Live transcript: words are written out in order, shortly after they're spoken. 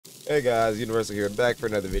Hey guys, Universal here, back for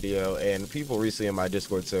another video, and people recently in my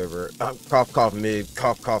Discord server, cough cough mid,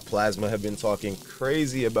 cough cough plasma, have been talking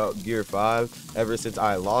crazy about Gear 5 ever since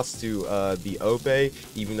I lost to the Ope,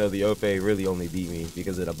 even though the Ope really only beat me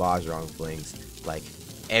because of the Bajrang flings, like,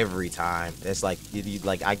 every time. It's like,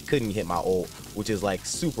 I couldn't hit my ult, which is like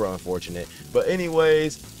super unfortunate. But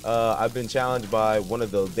anyways, I've been challenged by one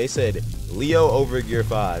of those. They said Leo over Gear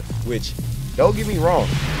 5, which, don't get me wrong,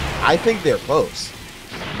 I think they're close.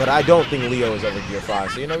 But I don't think Leo is over Gear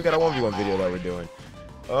 5. So, you know, we got a 1v1 video that we're doing.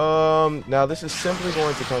 Now this is simply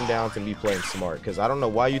going to come down to me playing smart, because I don't know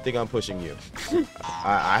why you think I'm pushing you.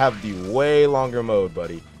 I have the way longer mode,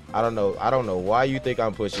 buddy. I don't know why you think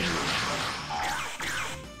I'm pushing you.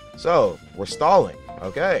 So, we're stalling.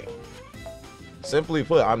 Okay. Simply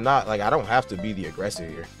put, I'm not, like, I don't have to be the aggressor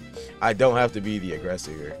here. I don't have to be the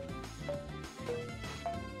aggressor here.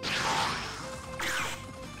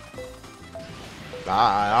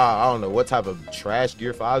 I don't know what type of trash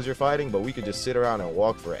Gear 5s you're fighting, but we could just sit around and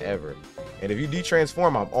walk forever. And if you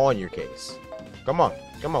de-transform, I'm on your case. Come on.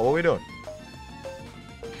 Come on, what are we doing?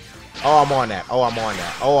 Oh, I'm on that. Oh, I'm on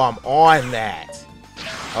that. Oh, I'm on that.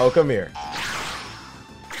 Oh, come here.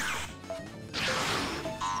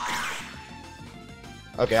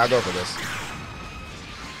 Okay, I'll go for this.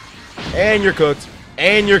 And you're cooked.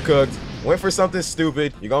 And you're cooked. Went for something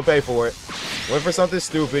stupid. You're gonna pay for it. Went for something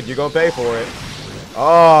stupid. You're gonna pay for it.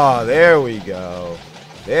 Oh, there we go.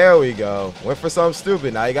 There we go. Went for something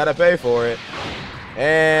stupid. Now you gotta pay for it.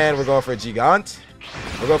 And we're going for a Gigant.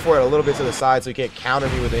 We're going for it a little bit to the side so he can't counter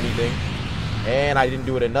me with anything. And I didn't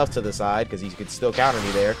do it enough to the side because he could still counter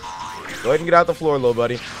me there. Go ahead and get out the floor, little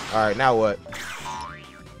buddy. Alright, now what?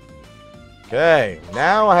 Okay,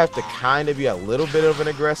 now I have to kind of be a little bit of an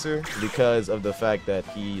aggressor because of the fact that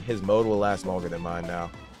his mode will last longer than mine now.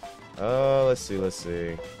 Let's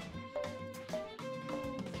see.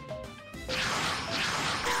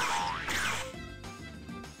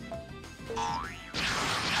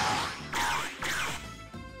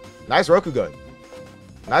 Nice Roku gun.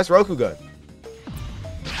 Nice Roku gun.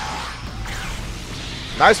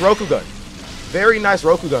 Nice Roku gun. Very nice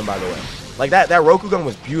Roku gun, by the way. Like that Roku gun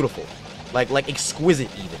was beautiful. Like exquisite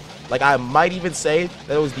even. Like I might even say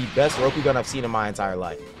that it was the best Roku gun I've seen in my entire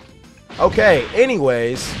life. Okay,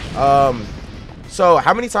 anyways, so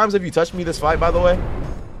how many times have you touched me this fight, by the way?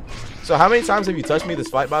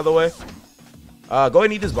 Go ahead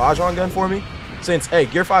and eat this Bajrang gun for me. Since, hey,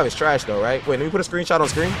 Gear 5 is trash though, right? Wait, let me put a screenshot on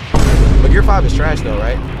screen. But Gear 5 is trash though,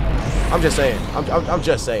 right? I'm just saying. I'm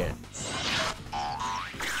just saying.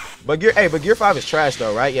 But Gear 5 is trash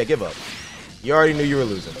though, right? Yeah, give up. You already knew you were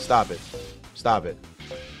losing. Stop it. Stop it.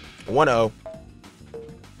 1-0.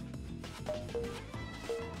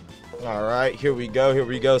 Alright, here we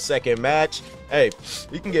go. Second match. Hey,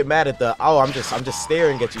 you can get mad at the I'm just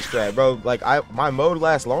staring at you strat, bro. Like my mode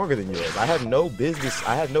lasts longer than yours. I have no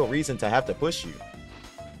reason to have to push you.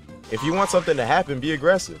 If you want something to happen, be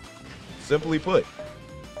aggressive. Simply put.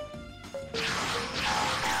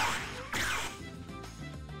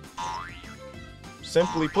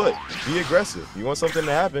 Simply put, be aggressive. You want something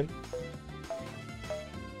to happen.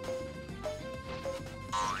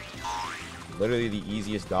 Literally the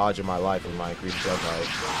easiest dodge in my life with my increased jump height.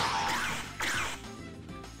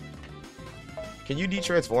 Can you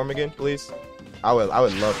de-transform again, please? I would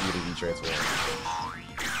love for you to de-transform.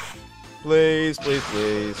 Please.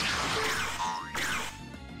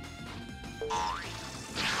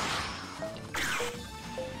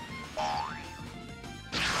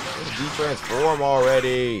 De-transform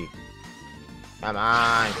already. Come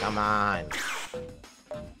on.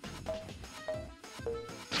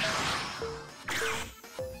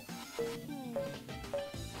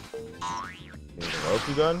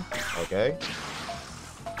 Roku gun? Okay.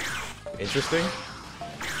 Interesting.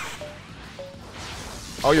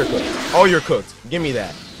 Oh, you're cooked. Give me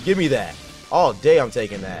that. All day I'm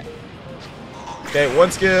taking that. Okay,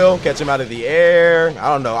 one skill, catch him out of the air.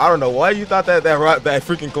 I don't know what you thought that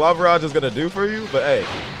freaking claw barrage was gonna do for you, but hey,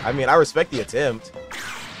 I mean, I respect the attempt.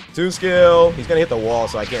 2 skill, he's gonna hit the wall,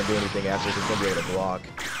 so I can't do anything after. He's gonna be able to block.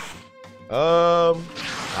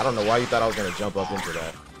 I don't know why you thought I was gonna jump up into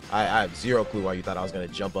that. I have zero clue why you thought I was gonna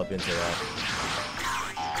jump up into that.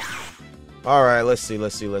 All right, let's see.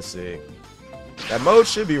 That mode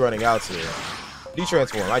should be running out soon.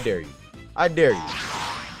 De-transform, I dare you.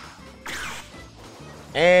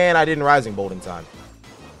 And I didn't rising bolt in time.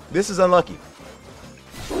 This is unlucky.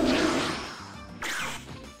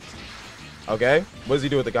 Okay, what does he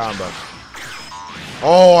do with the combo?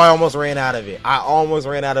 Oh, I almost ran out of it. I almost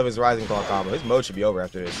ran out of his rising claw combo. His mode should be over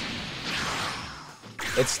after this.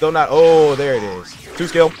 It's still not. Oh, there it is. 2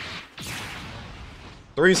 skill.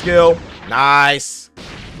 3 skill. Nice.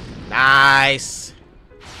 Nice.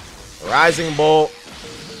 Rising bolt.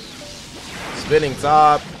 Spinning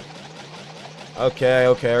top. Okay,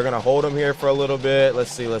 okay. We're going to hold him here for a little bit.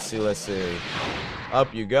 Let's see, let's see, let's see.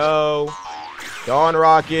 Up you go. Dawn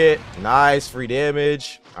rocket. Nice. Free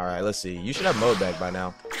damage. All right, let's see. You should have mode back by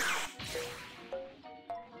now.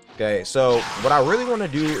 Okay, so what I really want to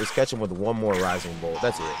do is catch him with one more rising bolt.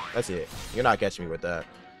 That's it. That's it. You're not catching me with that.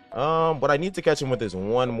 What I need to catch him with is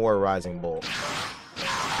one more rising bolt.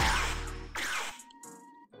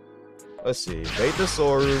 Let's see. Bait the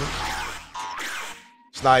Soru.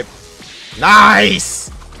 Snipe.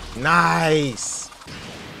 Nice! Nice!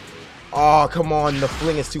 Oh, come on. The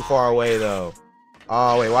fling is too far away, though.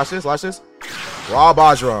 Oh, wait. Watch this. Watch this. Raw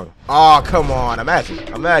Bajrang. Oh, come on. Imagine.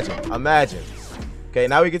 Imagine. Imagine. Okay,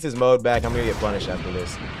 now he gets his mode back. I'm going to get punished after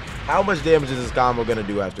this. How much damage is this combo going to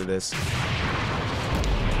do after this?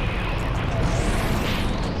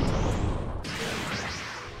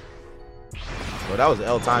 Well, that was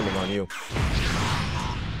L timing on you.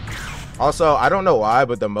 Also, I don't know why,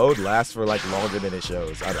 but the mode lasts for like longer than it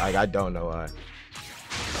shows. I don't know why.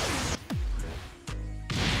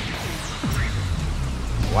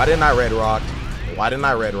 Why didn't I red rock? Why didn't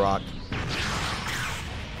I red rock?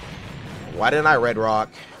 Why didn't I red rock?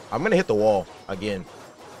 I'm gonna hit the wall again.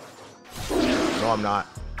 No, I'm not.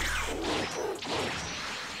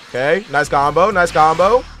 Okay, nice combo, nice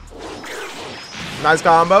combo. Nice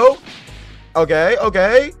combo. Okay,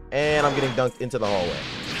 okay. And I'm getting dunked into the hallway.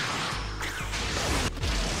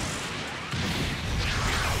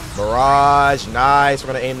 Barrage, nice. We're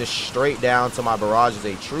gonna aim this straight down so my barrage is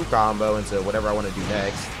a true combo into whatever I want to do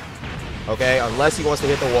next. Okay, unless he wants to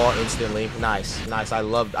hit the wall instantly. Nice, nice. I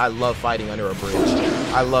love fighting under a bridge.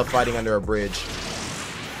 I love fighting under a bridge.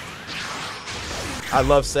 I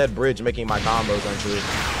love said bridge making my combos untrue.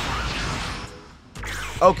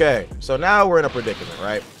 Okay, so now we're in a predicament,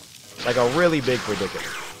 right? Like a really big predicament.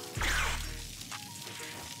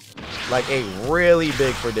 Like a really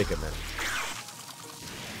big predicament.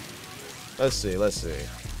 Let's see, let's see.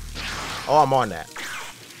 Oh, I'm on that.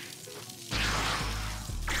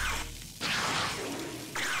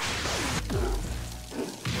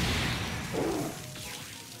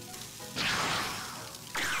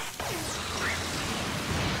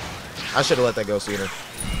 I should have let that go sooner.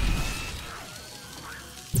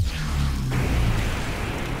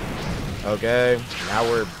 Okay, now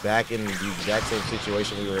we're back in the exact same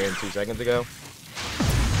situation we were in 2 seconds ago.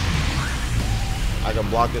 I can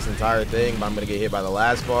block this entire thing, but I'm going to get hit by the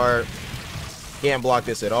last part. Can't block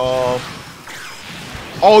this at all.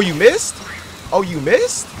 Oh, you missed? Oh, you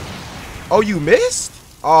missed? Oh, you missed?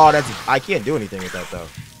 Oh, that's... I can't do anything with that, though.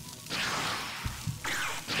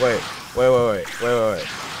 Wait.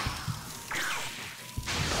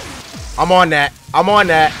 I'm on that. I'm on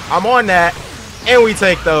that. I'm on that. And we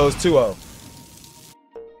take those 2-0.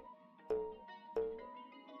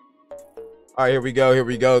 All right, here we go. Here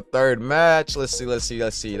we go. Third match. Let's see. Let's see.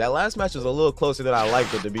 Let's see. That last match was a little closer than I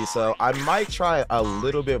liked it to be, so I might try a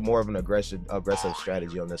little bit more of an aggressive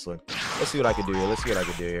strategy on this one. Let's see what I can do here. Let's see what I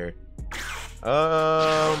can do here.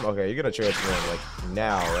 Okay, you're gonna transform like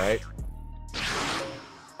now, right?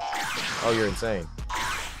 Oh, you're insane.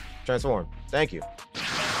 Transform. Thank you.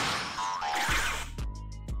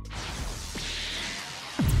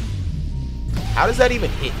 How does that even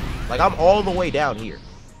hit? Like, I'm all the way down here.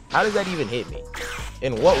 How does that even hit me?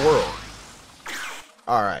 In what world?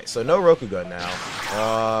 Alright, so no Rokugun now.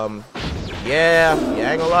 Yeah,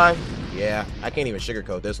 I ain't gonna lie. Yeah, I can't even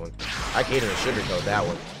sugarcoat this one. I can't even sugarcoat that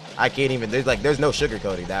one. I can't even, there's no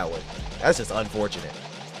sugarcoating that one. That's just unfortunate.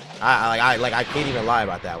 I can't even lie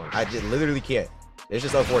about that one. I just literally can't. It's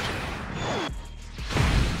just unfortunate.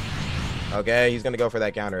 Okay, he's gonna go for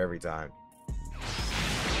that counter every time.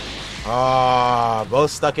 Ah, both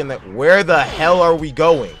stuck in the... Where the hell are we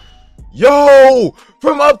going? Yo!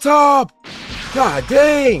 From up top! God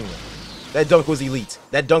dang! That dunk was elite.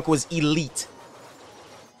 That dunk was elite.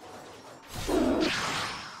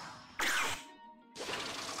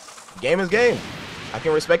 Game is game. I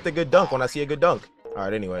can respect a good dunk when I see a good dunk.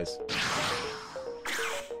 Alright, anyways.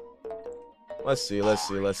 Let's see, let's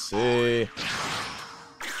see, let's see.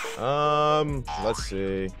 Let's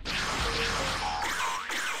see.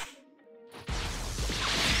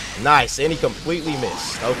 Nice, and he completely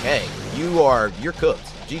missed. Okay, you're cooked.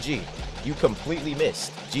 GG. You completely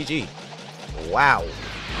missed. GG. Wow.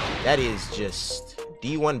 That is just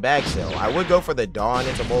D1 bag sale. I would go for the Dawn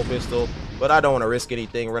into Mole Pistol, but I don't want to risk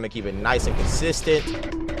anything. We're going to keep it nice and consistent.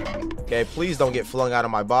 Okay, please don't get flung out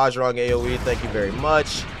of my Bajrang AoE. Thank you very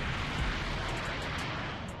much.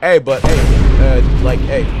 Hey, but hey. Like,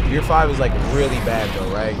 hey, Gear 5 is like really bad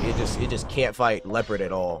though, right? It just can't fight Leopard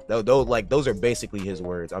at all. Those are basically his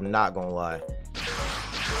words. I'm not gonna lie.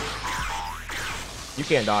 You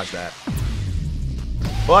can't dodge that.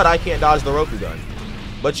 But I can't dodge the Roku gun.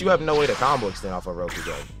 But you have no way to combo extend off a Roku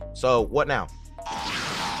gun. So what now?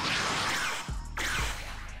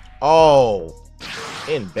 Oh,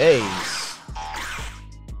 in base.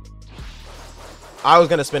 I was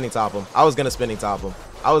gonna spinning top him.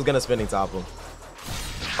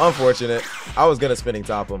 Unfortunate. I was gonna spinning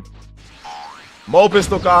top him. Mole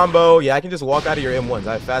pistol combo. Yeah, I can just walk out of your M1s.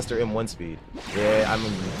 I have faster M1 speed. Yeah, I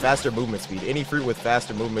mean faster movement speed. Any fruit with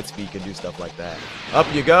faster movement speed can do stuff like that. Up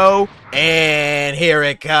you go. And here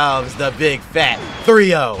it comes. The big fat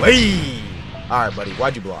 3-0. Hey! Alright, buddy.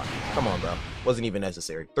 Why'd you block? Come on, bro. Wasn't even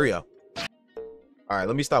necessary. 3-0. Alright,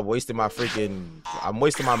 let me stop wasting my freaking... I'm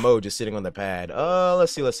wasting my mode just sitting on the pad.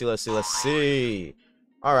 Let's see.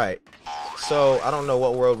 Alright. So, I don't know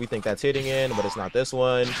what world we think that's hitting in, but it's not this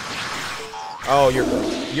one. Oh,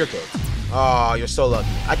 you're cooked. Oh, you're so lucky.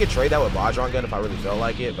 I could trade that with Bajron gun if I really felt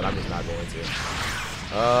like it, but I'm just not going to.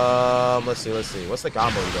 Let's see. What's the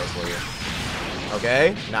combo he does for you?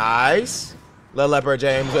 Okay, nice. Little Leopard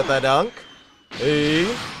James with a dunk.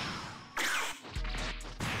 Hey.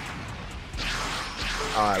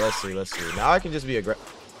 Alright, let's see. Now I can just be aggressive.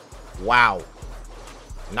 Wow.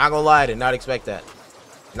 Not gonna lie, I did not expect that.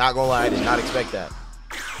 Not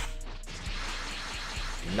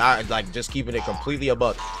like just keeping it completely a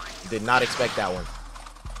buck. Did not expect that one.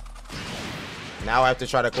 Now I have to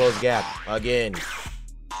try to close gap again.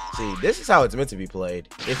 See, this is how it's meant to be played.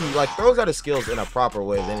 If he like throws out his skills in a proper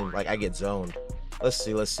way, then like I get zoned. Let's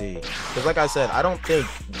see. Because like I said, I don't think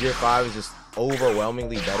Gear 5 is just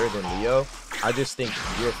overwhelmingly better than Leo. I just think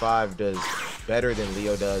Gear 5 does better than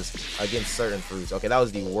Leo does against certain fruits. Okay, that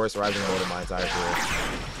was the worst rising mode of my entire career.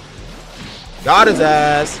 Got his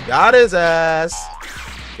ass.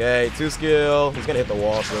 Okay, 2 skill. He's gonna hit the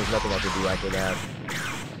wall, so there's nothing I can do after that.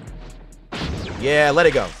 Yeah, let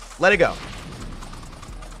it go.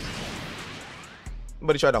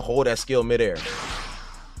 Somebody tried to hold that skill midair.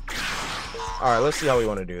 Alright, let's see how we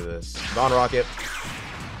want to do this. Dawn Rocket.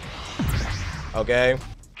 Okay.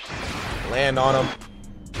 Land on him.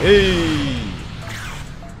 Hey!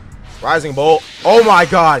 Rising Bolt. Oh my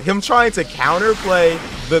god! Him trying to counterplay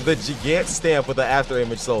the Gigant stamp with the after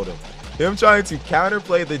image sold him.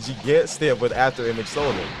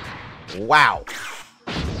 Wow.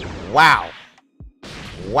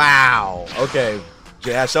 Okay.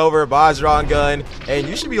 Dash over, Bajron gun. And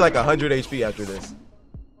you should be like 100 HP after this.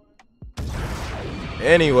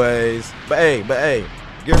 Anyways. But hey.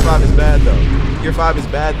 Gear 5 is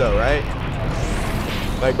bad though. Right?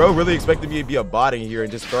 Like, bro really expected me to be a bot in here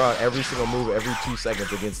and just throw out every single move every 2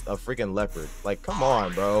 seconds against a freaking Leopard. Like, come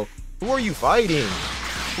on, bro. Who are you fighting?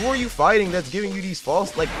 That's giving you these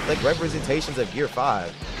false, like representations of Gear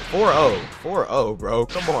 5? 4-0, bro.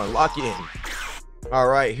 Come on, lock in. All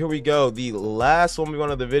right, here we go. The last one we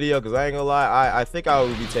want of the video, because I ain't gonna lie, I think I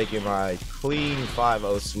will be taking my clean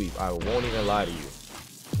 5-0 sweep. I won't even lie to you.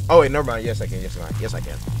 Oh, wait, never mind. Yes, I can. Yes, I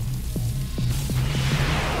can.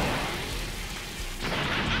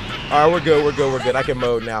 All right, we're good. I can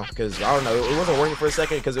mode now, because, I don't know, it wasn't working for a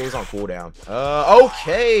second because it was on cooldown.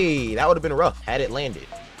 Okay, that would have been rough had it landed.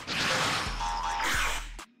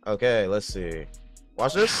 Okay, let's see.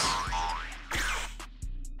 Watch this.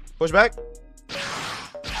 Push back.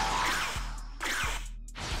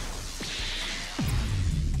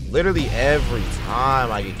 Literally every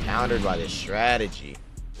time I get countered by this strategy.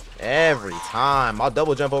 Every time. I'll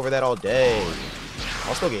double jump over that all day.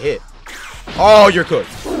 I'll still get hit. Oh, you're cooked.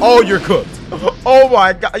 Oh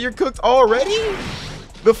my god, you're cooked already?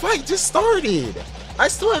 The fight just started. I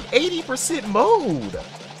still have 80% mode.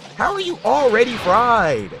 How are you already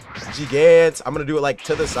fried? Gigant. I'm gonna do it like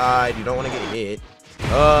to the side. You don't want to get hit.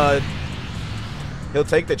 He'll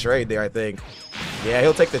take the trade there, I think. Yeah,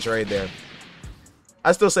 he'll take the trade there.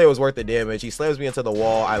 I still say it was worth the damage. He slams me into the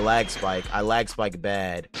wall. I lag spike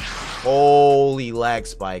bad. Holy lag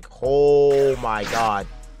spike. Oh my god.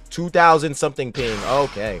 2,000 something ping.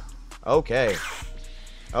 Okay.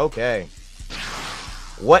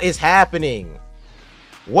 What is happening?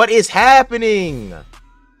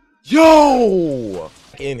 Yo!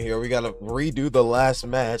 In here, we gotta redo the last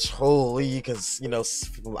match. Holy, because you know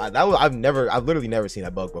I've literally never seen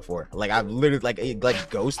that bug before. Like I've literally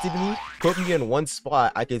like ghosted me, put me in one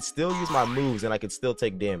spot. I could still use my moves and I could still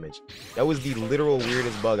take damage. That was the literal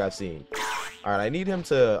weirdest bug I've seen. All right, I need him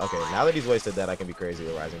to. Okay, now that he's wasted that, I can be crazy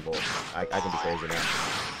with Rising Bolt. I can be crazy now.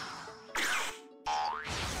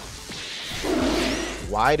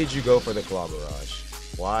 Why did you go for the Claw Barrage?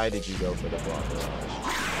 Why did you go for the claw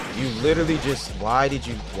barrage? You literally just, why?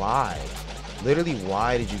 Literally,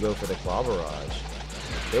 why did you go for the claw barrage?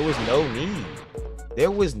 There was no need.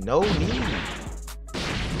 There was no need.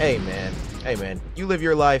 Hey man, you live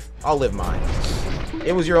your life, I'll live mine.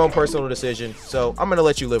 It was your own personal decision, so I'm gonna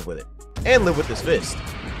let you live with it. And live with this fist.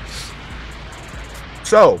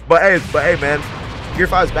 So, but hey man, Gear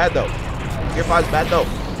 5's bad though. Gear 5's bad though.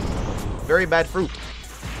 Very bad fruit.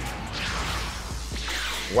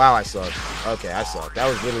 Wow, I suck. Okay, I suck. That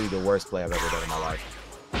was literally the worst play I've ever done in my life.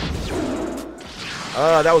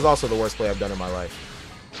 That was also the worst play I've done in my life.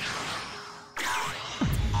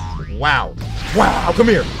 Wow. Wow, come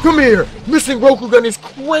here. Come here. Missing Rokugan is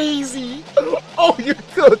crazy. Oh, you're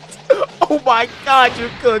cooked. Oh my god, you're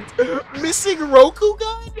cooked. Missing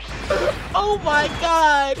Rokugan? Oh my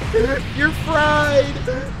god. You're fried.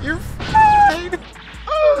 You're fried.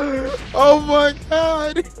 Oh my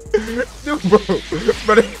god. Dude, bro,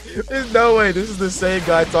 but there's no way this is the same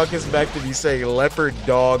guy talking smack to me saying leopard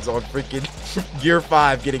dogs on freaking Gear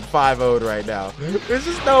 5 getting 5-0'd right now. There's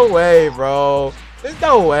just no way, bro. There's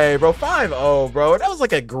no way, bro. 5-0, bro. That was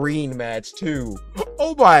like a green match too.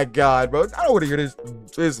 Oh my god, bro. I don't want to hear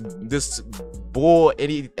this bull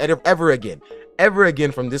ever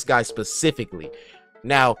again from this guy specifically.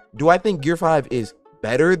 Now, do I think Gear 5 is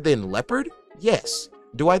better than Leopard? Yes.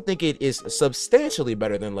 Do I think it is substantially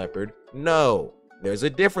better than Leopard? No. There's a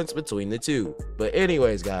difference between the two. But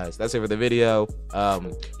anyways, guys, that's it for the video.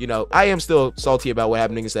 You know, I am still salty about what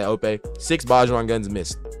happened against that Ope. 6 Bajron guns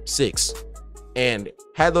missed. 6. And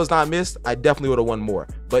had those not missed, I definitely would have won more.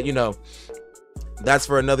 But, you know, that's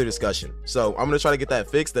for another discussion. So I'm going to try to get that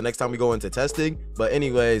fixed the next time we go into testing. But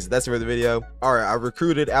anyways, that's it for the video. All right, I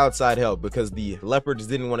recruited outside help because the Leopards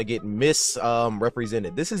didn't want to get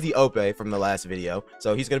misrepresented. This is the Ope from the last video.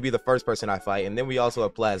 So he's going to be the first person I fight. And then we also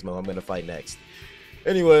have Plasmo I'm going to fight next.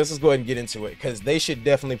 Anyways, let's go ahead and get into it because they should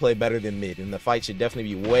definitely play better than mid. And the fight should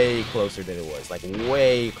definitely be way closer than it was. Like,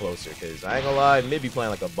 way closer because I ain't going to lie, mid be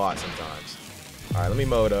playing like a bot sometimes. All right, let me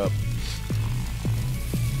mode up.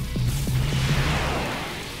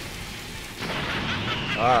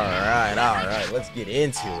 All right, let's get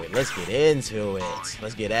into it. Let's get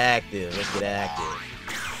active.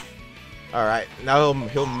 All right, now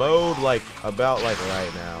he'll mode like about like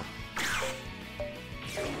right now.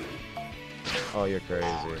 Oh, you're crazy.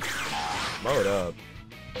 Mode up.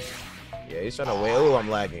 Yeah, he's trying to wait. Oh, I'm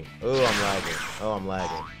lagging. Oh, I'm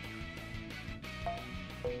lagging.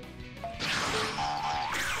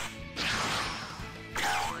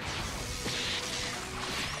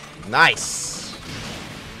 Nice.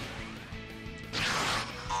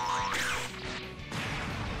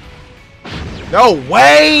 No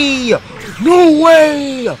way! No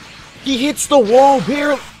way! He hits the wall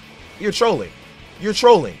barely. You're trolling. You're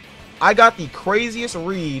trolling. I got the craziest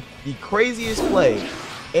read, the craziest play,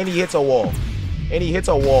 and he hits a wall. And he hits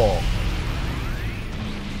a wall.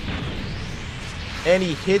 And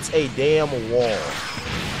he hits a damn wall.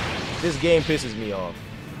 This game pisses me off.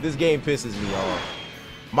 This game pisses me off.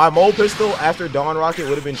 My mole pistol after Dawn Rocket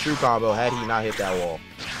would have been true combo had he not hit that wall.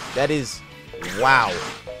 That is, wow.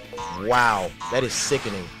 Wow, that is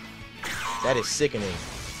sickening. That is sickening.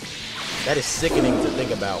 That is sickening to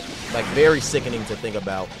think about. Like, very sickening to think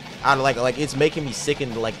about. I don't like it's making me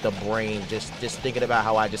sicken like the brain just thinking about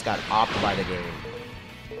how I just got opped by the game.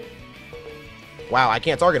 Wow, I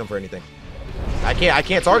can't target him for anything. I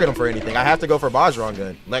can't target him for anything. I have to go for Bajron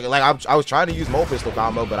gun. Like I was trying to use mole pistol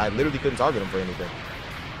combo, but I literally couldn't target him for anything.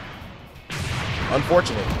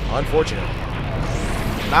 Unfortunate.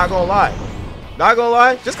 Not gonna lie. Not gonna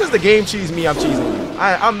lie. Just because the game cheesed me, I'm cheesing you.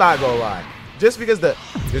 I'm not gonna lie. Just because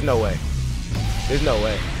there's no way. There's no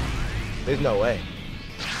way. There's no way.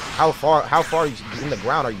 How far are you in the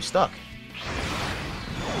ground are you stuck?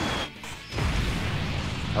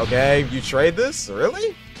 Okay, you trade this?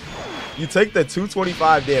 Really? You take the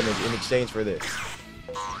 225 damage in exchange for this.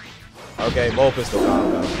 Okay, mole pistol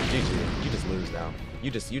combo. GG. You just lose now.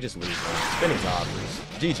 You just lose now. Spinning top.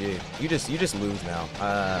 GG. You just lose now.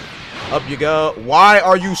 Up you go. Why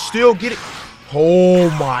are you still getting? Oh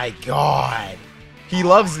my god. He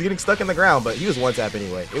loves getting stuck in the ground, but he was one tap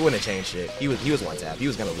anyway. It wouldn't have changed shit. He was one tap. He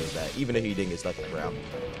was gonna lose that, even if he didn't get stuck in the ground.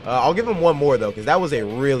 I'll give him one more though, because that was a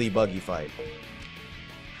really buggy fight.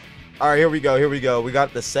 All right, here we go. We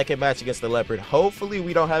got the second match against the Leopard. Hopefully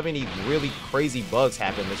we don't have any really crazy bugs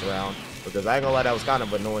happen this round, because I ain't gonna lie, that was kind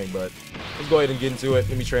of annoying, but let's go ahead and get into it.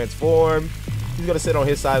 Let me transform. He's gonna sit on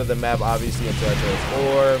his side of the map, obviously, until I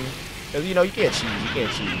transform. Because, you know, you can't cheese.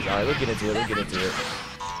 All right, let's get into it.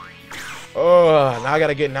 Oh, now I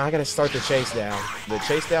gotta start the chase down. The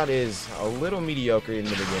chase down is a little mediocre in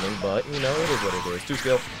the beginning, but you know, it is what it is. 2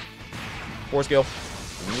 skill, 4 skill.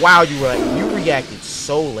 Wow, you reacted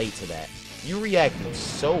so late to that. You reacted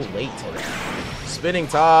so late to that. Spinning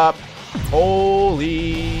top.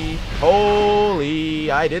 Holy,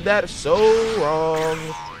 I did that so wrong.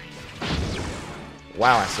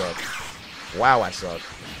 Wow, I suck. Wow, I suck.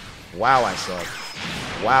 Wow, I suck.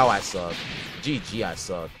 Wow, I suck. GG, I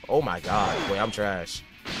suck. Oh my god. Boy, I'm trash.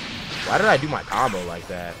 Why did I do my combo like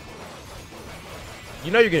that?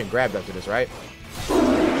 You know you're getting grabbed after this, right?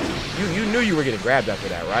 You knew you were getting grabbed after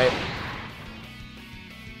that, right?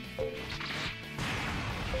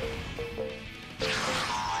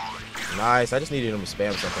 Nice. I just needed him to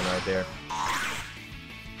spam something right there.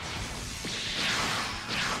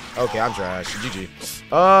 Okay, I'm trash. GG.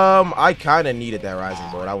 I kind of needed that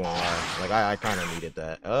rising board. I won't lie. Like, I kind of needed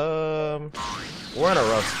that. We're in a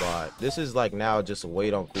rough spot. This is like now just a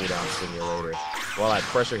wait on cooldown simulator while I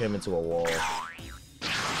pressure him into a wall.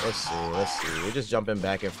 Let's see. We're just jumping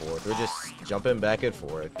back and forth.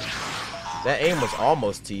 That aim was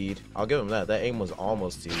almost teed. I'll give him that. That aim was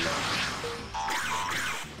almost teed.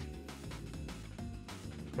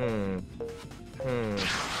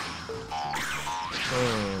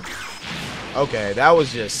 Okay, that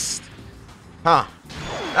was just... Huh.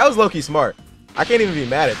 That was low-key smart. I can't even be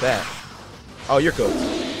mad at that. Oh, you're cooked.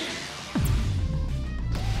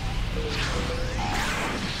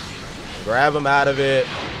 Grab him out of it.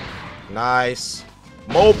 Nice.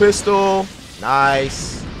 Mole pistol.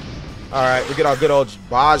 Nice. Alright, we get our good old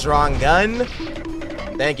Bajrang gun.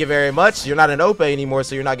 Thank you very much. You're not an OP anymore,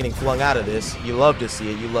 so you're not getting flung out of this. You love to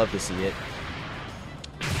see it. You love to see it.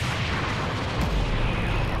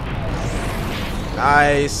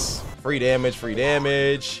 Nice. Free damage, free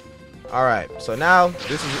damage. Alright, so now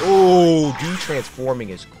this is... Oh, de-transforming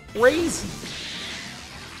is crazy.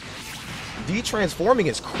 De-transforming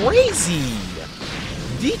is crazy.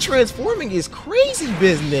 De-transforming is crazy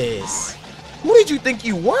business. Who did you think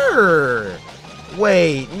you were?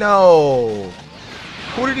 Wait, no.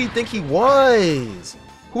 Who did he think he was?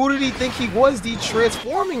 Who did he think he was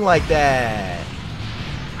de-transforming like that?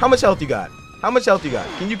 How much health you got? How much health you got?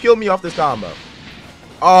 Can you kill me off this combo?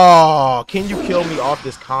 Oh, can you kill me off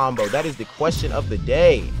this combo? That is the question of the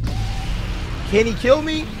day. Can he kill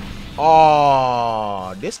me?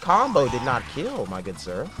 Oh, this combo did not kill, my good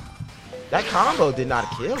sir. That combo did not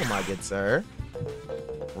kill, my good sir.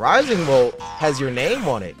 Rising Bolt has your name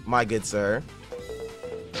on it, my good sir.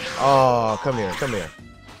 Oh, come here, come here.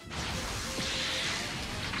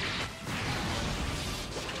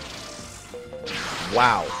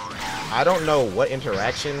 Wow. I don't know what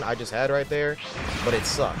interaction I just had right there, but it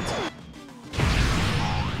sucked.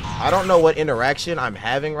 I don't know what interaction I'm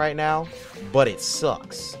having right now, but it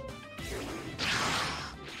sucks.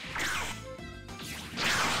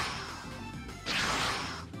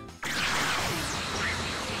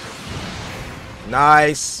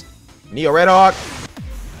 Nice. Neo Red Hawk.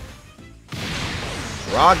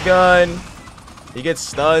 Rock gun. He gets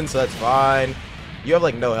stunned, so that's fine. You have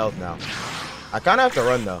like no health now. I kind of have to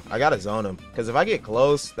run though. I gotta zone him because if I get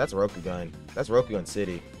close, that's Rokugan. That's Rokugan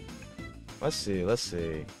City. Let's see. Let's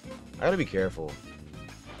see. I gotta be careful.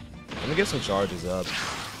 Let me get some charges up.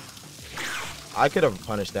 I could have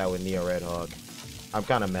punished that with Neo Red Hawk. I'm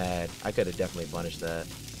kind of mad. I could have definitely punished that.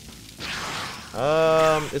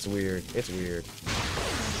 It's weird. It's weird.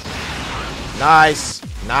 Nice.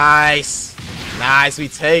 Nice. Nice. We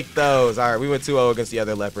take those. All right, we went 2-0 against the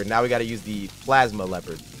other leopard. Now we got to use the plasma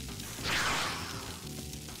leopard.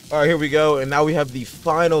 All right, here we go. And now we have the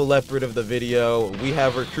final leopard of the video. We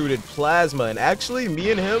have recruited Plasma. And actually,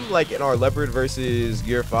 me and him, like in our leopard versus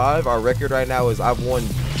Gear 5, our record right now is I've won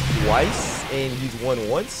twice and he's won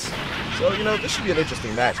once. So, you know, this should be an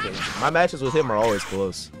interesting match. My matches with him are always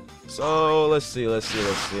close. So, let's see.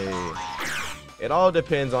 It all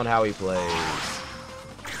depends on how he plays.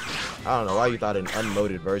 I don't know why you thought an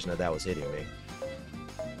unmodded version of that was hitting me.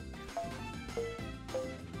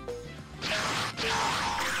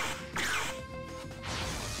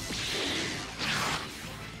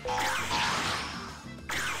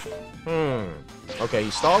 Okay,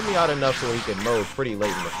 he stalled me out enough so he could mode pretty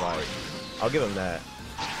late in the fight. I'll give him that.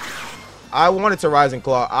 I wanted to Rising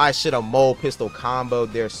Claw. I should have mole pistol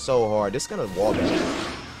comboed there so hard. This is gonna wallbang.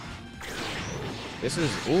 This is...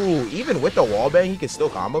 Ooh, even with the wallbang, he can still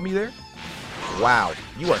combo me there? Wow,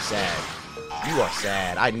 you are sad. You are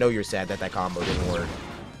sad. I know you're sad that that combo didn't work.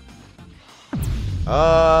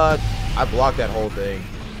 I blocked that whole thing.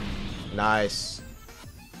 Nice.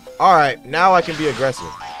 Alright, now I can be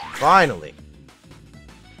aggressive. Finally.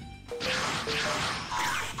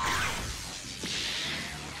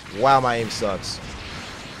 Wow, my aim sucks.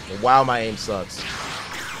 Wow, my aim sucks.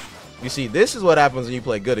 You see, this is what happens when you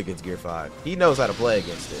play good against Gear 5. He knows how to play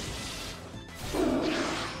against it.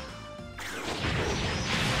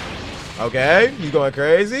 Okay, you going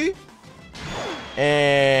crazy?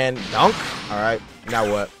 And dunk. All right,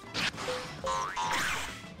 now what?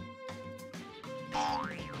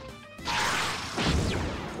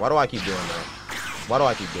 Why do I keep doing that? Why do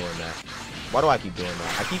I keep doing that? Why do I keep doing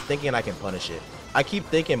that? I keep thinking I can punish it. I keep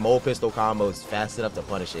thinking mole pistol combo is fast enough to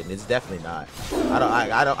punish it, and it's definitely not.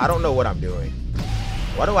 I don't know what I'm doing.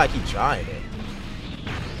 Why do I keep trying it?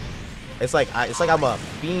 It's like I'm a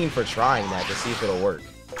fiend for trying that to see if it'll work.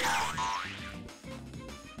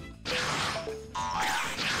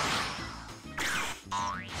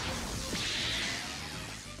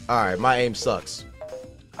 All right, my aim sucks.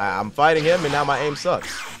 I'm fighting him, and now my aim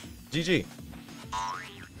sucks. GG.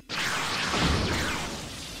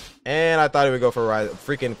 And I thought he would go for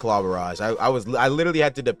freaking claw barrage. I literally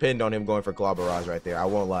had to depend on him going for claw barrage right there. I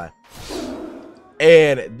won't lie.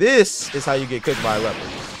 And this is how you get cooked by a leopard.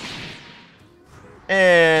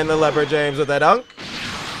 And the leopard James with that dunk.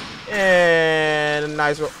 And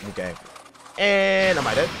nice. Okay. And am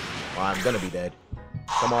I dead? Well, I'm gonna be dead.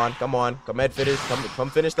 Come on, come on, come head finish. Come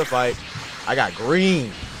finish the fight. I got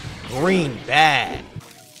green. Green bad.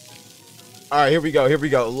 All right, here we go. Here we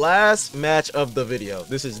go. Last match of the video.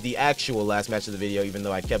 This is the actual last match of the video, even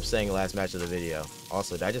though I kept saying last match of the video.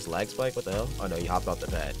 Also, did I just lag spike? What the hell? Oh no, he hopped off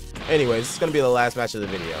the pad. Anyways, this is gonna be the last match of the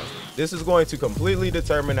video. This is going to completely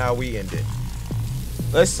determine how we end it.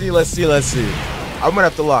 Let's see, let's see, let's see. I'm gonna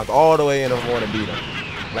have to lock all the way in if I want to beat him.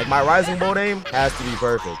 Like, my rising bolt aim has to be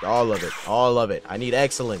perfect. All of it. All of it. I need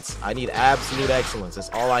excellence. I need absolute excellence. That's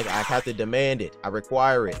all I have to demand it. I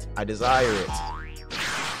require it. I desire it.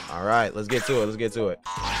 All right, let's get to it. Let's get to it.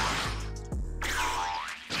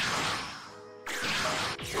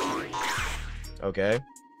 Okay.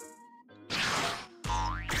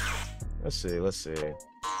 Let's see. Let's see.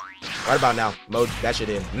 Right about now. Mode that shit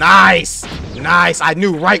in. Nice. Nice. I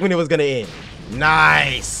knew right when it was going to end.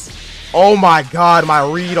 Nice. Oh my god, my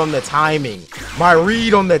read on the timing. My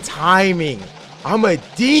read on the timing. I'm a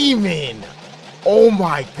demon. Oh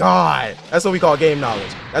my god. That's what we call game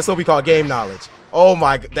knowledge. That's what we call game knowledge. Oh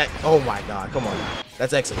my god. Come on now.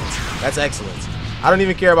 That's excellence. That's excellence. I don't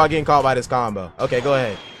even care about getting caught by this combo. Okay, go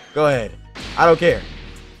ahead. Go ahead. I don't care.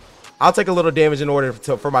 I'll take a little damage in order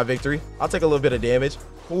for my victory. I'll take a little bit of damage.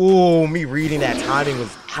 Ooh, me reading that timing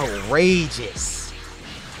was outrageous.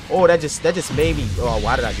 Oh, that just made me. Oh,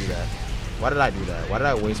 why did I do that? Why did I do that? Why did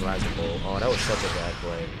I waste Rising Bolt? Oh, that was such a bad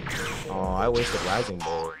play. Oh, I wasted Rising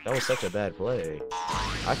Bolt. That was such a bad play.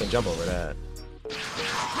 I can jump over that.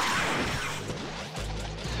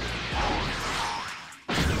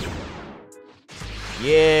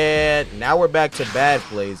 Yeah, now we're back to bad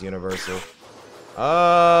plays, Universal.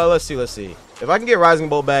 Let's see, let's see. If I can get Rising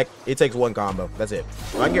Bolt back, it takes one combo. That's it.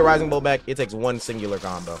 If I can get Rising Bolt back, it takes one singular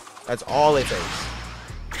combo. That's all it takes.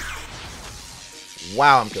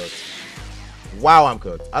 Wow, I'm cooked. Wow, I'm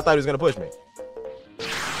cooked. I thought he was going to push me.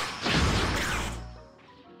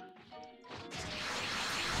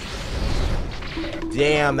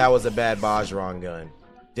 Damn, that was a bad Bajrang gun.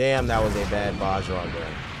 Damn, that was a bad Bajrang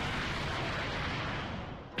gun.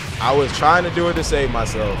 I was trying to do it to save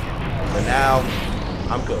myself, but now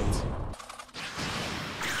I'm cooked.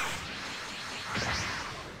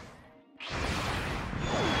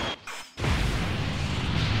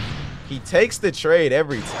 He takes the trade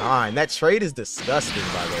every time. That trade is disgusting,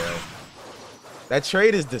 by the way. That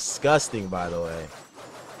trade is disgusting, by the way.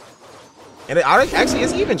 And actually,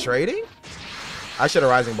 is he even trading? I should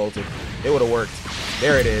have Rising Bolted. It would have worked.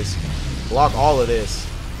 There it is. Block all of this.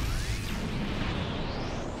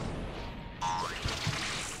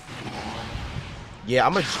 Yeah,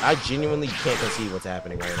 I genuinely can't conceive what's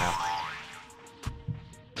happening right now.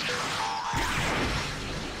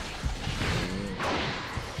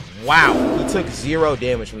 Wow, he took 0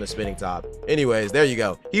 damage from the spinning top. Anyways, there you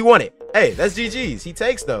go. He won it. Hey, that's GG's. He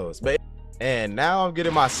takes those. But and now I'm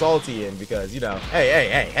getting my salty in because, you know,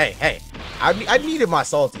 hey. I needed my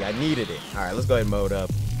salty. I needed it. All right, let's go ahead and mode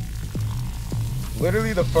up.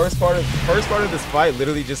 Literally, the first part of this fight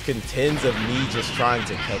literally just contends of me just trying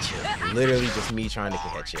to catch him. Literally, just me trying to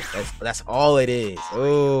catch him. That's all it is.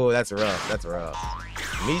 Oh, that's rough. That's rough.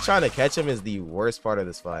 Me trying to catch him is the worst part of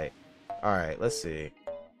this fight. All right, let's see.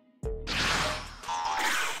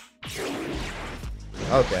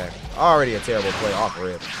 Okay, already a terrible play off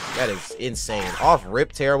rip. That is insane. Off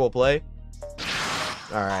rip, terrible play.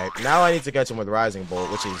 All right, now I need to catch him with Rising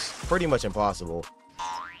Bolt, which is pretty much impossible.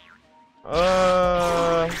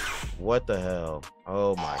 What the hell?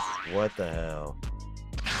 Oh my, what the hell?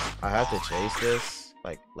 I have to chase this?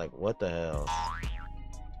 Like what the hell?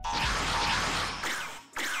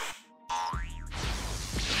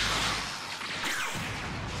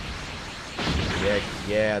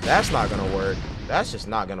 Yeah, that's not gonna work. That's just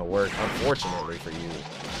not gonna work, unfortunately for you.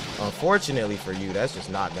 Unfortunately for you, that's just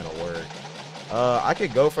not gonna work. I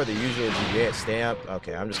could go for the usual gigant stamp.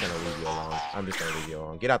 Okay, I'm just gonna leave you alone. I'm just gonna leave you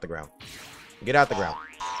alone. Get out the ground. Get out the ground.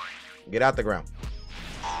 Get out the ground.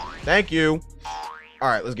 Thank you.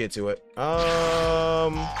 Alright, let's get to it.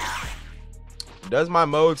 Does my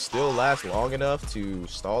mode still last long enough to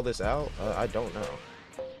stall this out? I don't know.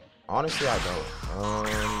 Honestly, I don't.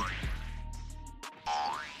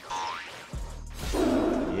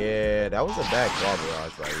 Yeah, that was a bad claw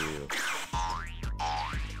barrage by you.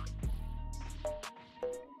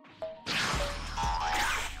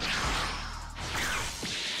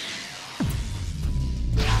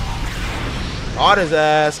 Caught his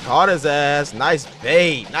ass, caught his ass. Nice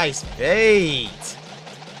bait, nice bait.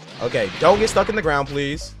 Okay, don't get stuck in the ground,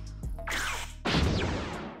 please.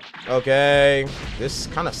 Okay, this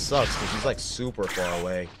kind of sucks because he's like super far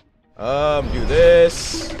away. Do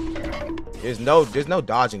this. There's no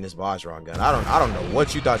dodging this Bajron gun. I don't know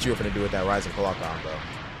what you thought you were gonna do with that Rising Claw combo.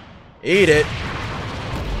 Eat it.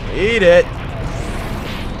 Eat it.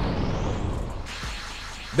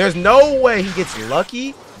 There's no way he gets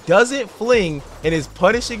lucky, doesn't fling, and is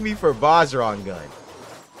punishing me for Bajron gun.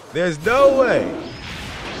 There's no way.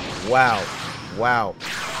 Wow. Wow.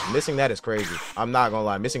 Missing that is crazy. I'm not gonna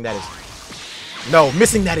lie. Missing that is... No,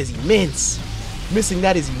 missing that is immense. Missing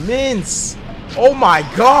that is immense. Oh my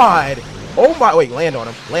god. Oh my... Wait, land on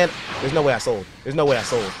him. Land... There's no way I sold. There's no way I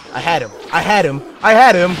sold. I had him. I had him. I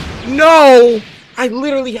had him. No! I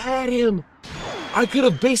literally had him. I could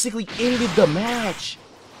have basically ended the match.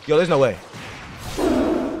 Yo, there's no way.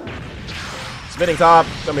 Spinning top.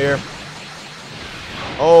 Come here.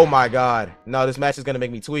 Oh my god. No, this match is going to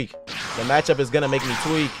make me tweak. The matchup is going to make me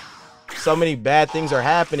tweak. So many bad things are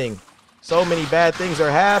happening. So many bad things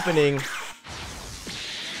are happening.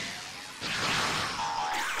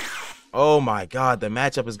 Oh my god, the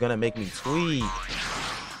matchup is gonna make me tweak.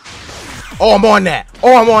 Oh, I'm on that.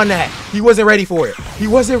 Oh, I'm on that. He wasn't ready for it. He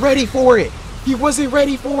wasn't ready for it. He wasn't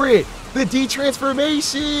ready for it. The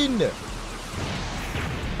D-transformation.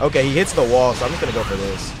 Okay, he hits the wall, so I'm just gonna go for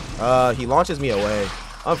this. He launches me away.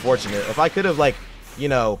 Unfortunate. If I could have, like, you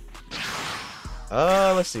know...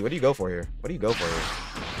 let's see. What do you go for here? What do you go for here?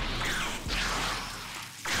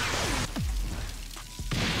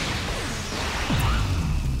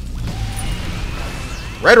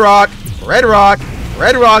 Red Rock, Red Rock,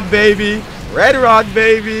 Red Rock, baby, Red Rock,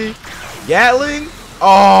 baby. Gatling.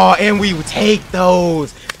 Oh, and we take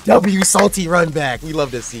those. W salty run back. We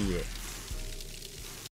love to see it.